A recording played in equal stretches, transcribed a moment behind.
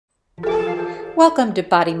Welcome to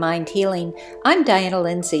Body Mind Healing. I'm Diana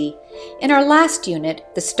Lindsay. In our last unit,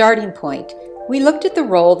 The Starting Point, we looked at the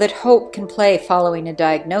role that hope can play following a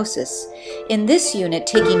diagnosis. In this unit,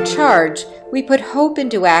 Taking Charge, we put hope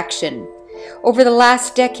into action. Over the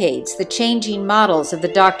last decades, the changing models of the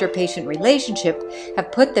doctor-patient relationship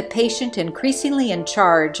have put the patient increasingly in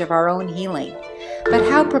charge of our own healing. But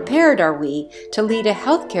how prepared are we to lead a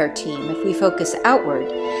healthcare team if we focus outward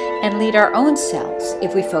and lead our own selves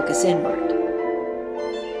if we focus inward?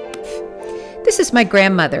 This is my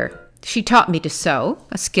grandmother. She taught me to sew,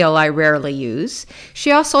 a skill I rarely use.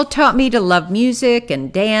 She also taught me to love music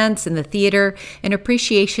and dance and the theater, an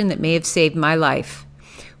appreciation that may have saved my life.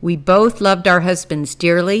 We both loved our husbands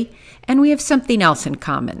dearly, and we have something else in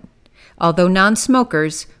common. Although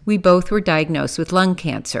non-smokers, we both were diagnosed with lung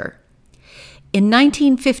cancer. In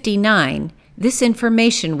 1959, this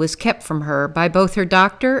information was kept from her by both her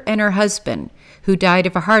doctor and her husband, who died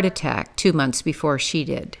of a heart attack 2 months before she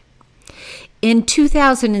did. In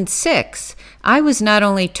 2006, I was not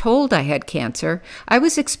only told I had cancer, I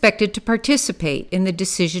was expected to participate in the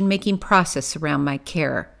decision-making process around my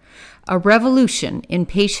care. A revolution in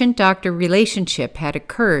patient-doctor relationship had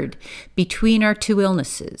occurred between our two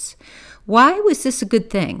illnesses. Why was this a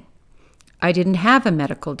good thing? I didn't have a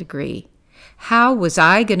medical degree. How was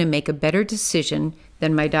I going to make a better decision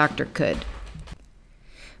than my doctor could?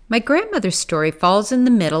 My grandmother's story falls in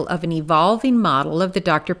the middle of an evolving model of the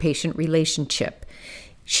doctor-patient relationship.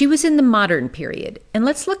 She was in the modern period, and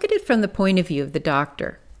let's look at it from the point of view of the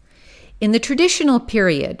doctor. In the traditional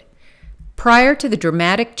period, prior to the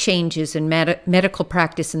dramatic changes in medical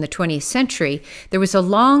practice in the 20th century, there was a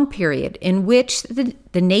long period in which the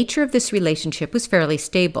nature of this relationship was fairly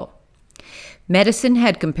stable. Medicine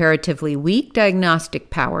had comparatively weak diagnostic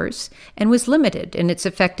powers and was limited in its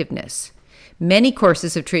effectiveness. Many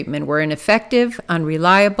courses of treatment were ineffective,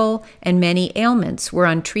 unreliable, and many ailments were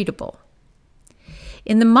untreatable.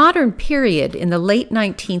 In the modern period, in the late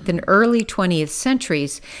 19th and early 20th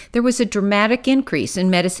centuries, there was a dramatic increase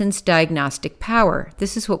in medicine's diagnostic power.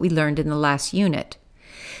 This is what we learned in the last unit.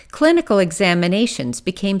 Clinical examinations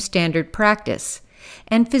became standard practice,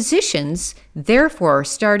 and physicians, therefore,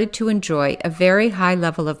 started to enjoy a very high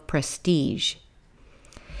level of prestige.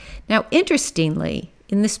 Now, interestingly,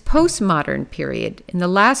 in this postmodern period, in the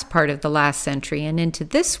last part of the last century and into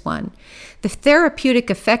this one, the therapeutic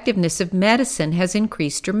effectiveness of medicine has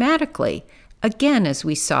increased dramatically, again as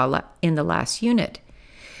we saw in the last unit.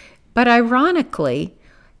 But ironically,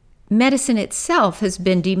 medicine itself has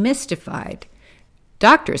been demystified.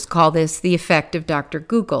 Doctors call this the effect of Dr.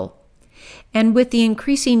 Google. And with the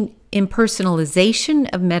increasing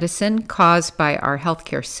impersonalization of medicine caused by our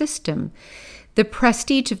healthcare system, the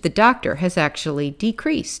prestige of the doctor has actually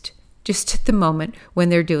decreased, just at the moment when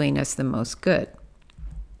they're doing us the most good.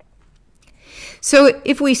 So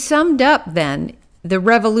if we summed up then the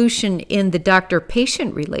revolution in the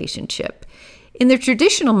doctor-patient relationship, in the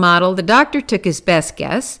traditional model, the doctor took his best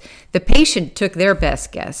guess, the patient took their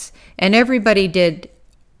best guess, and everybody did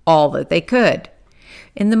all that they could.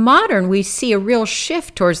 In the modern, we see a real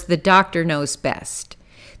shift towards the doctor knows best.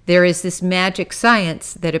 There is this magic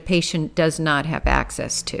science that a patient does not have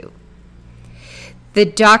access to. The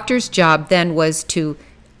doctor's job then was to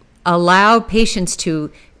allow patients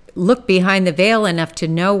to look behind the veil enough to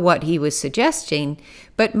know what he was suggesting,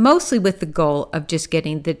 but mostly with the goal of just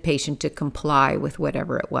getting the patient to comply with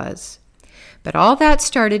whatever it was. But all that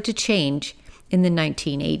started to change in the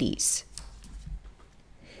 1980s.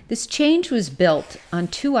 This change was built on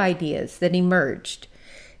two ideas that emerged: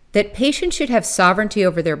 that patients should have sovereignty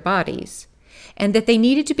over their bodies, and that they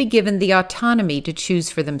needed to be given the autonomy to choose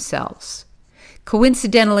for themselves.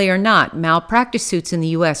 Coincidentally or not, malpractice suits in the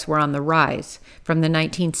U.S. were on the rise from the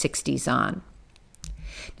 1960s on.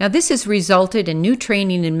 Now, this has resulted in new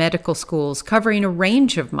training in medical schools covering a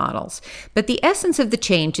range of models, but the essence of the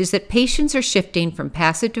change is that patients are shifting from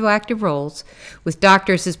passive to active roles, with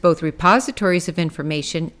doctors as both repositories of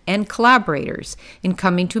information and collaborators in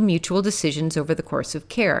coming to mutual decisions over the course of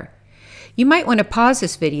care. You might want to pause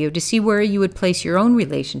this video to see where you would place your own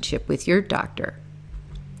relationship with your doctor.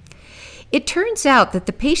 It turns out that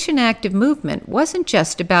the patient active movement wasn't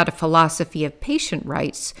just about a philosophy of patient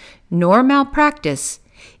rights, nor malpractice.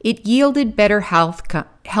 It yielded better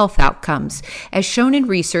health outcomes, as shown in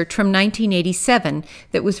research from 1987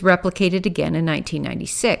 that was replicated again in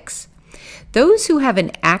 1996. Those who have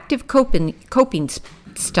an active coping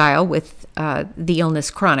style with the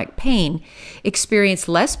illness chronic pain experienced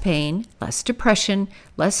less pain, less depression,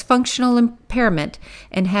 less functional impairment,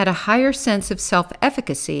 and had a higher sense of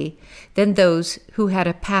self-efficacy than those who had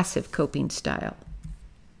a passive coping style.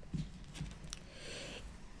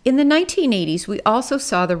 In the 1980s, we also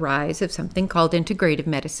saw the rise of something called integrative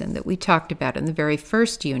medicine that we talked about in the very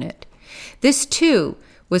first unit. This, too,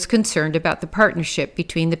 was concerned about the partnership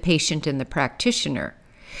between the patient and the practitioner,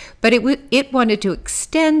 but it wanted to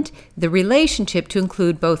extend the relationship to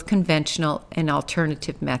include both conventional and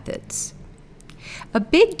alternative methods. A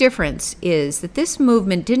big difference is that this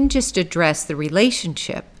movement didn't just address the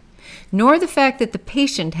relationship, nor the fact that the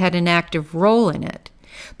patient had an active role in it,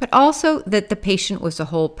 but also that the patient was a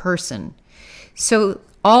whole person. So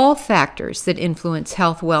all factors that influence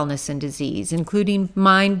health, wellness, and disease, including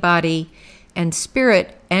mind, body, and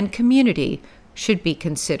spirit, and community, should be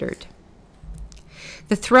considered.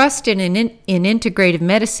 The thrust in integrative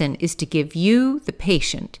medicine is to give you, the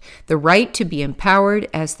patient, the right to be empowered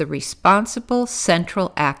as the responsible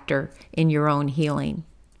central actor in your own healing.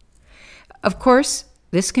 Of course,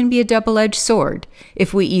 this can be a double-edged sword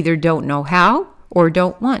if we either don't know how or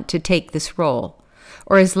don't want to take this role.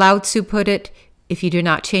 Or as Lao Tzu put it, if you do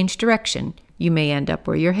not change direction, you may end up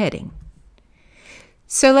where you're heading.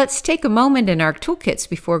 So let's take a moment in our toolkits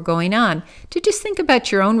before going on to just think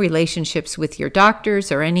about your own relationships with your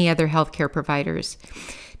doctors or any other healthcare providers.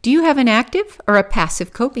 Do you have an active or a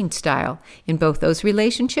passive coping style in both those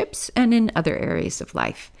relationships and in other areas of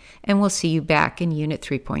life? And we'll see you back in Unit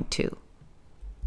 3.2.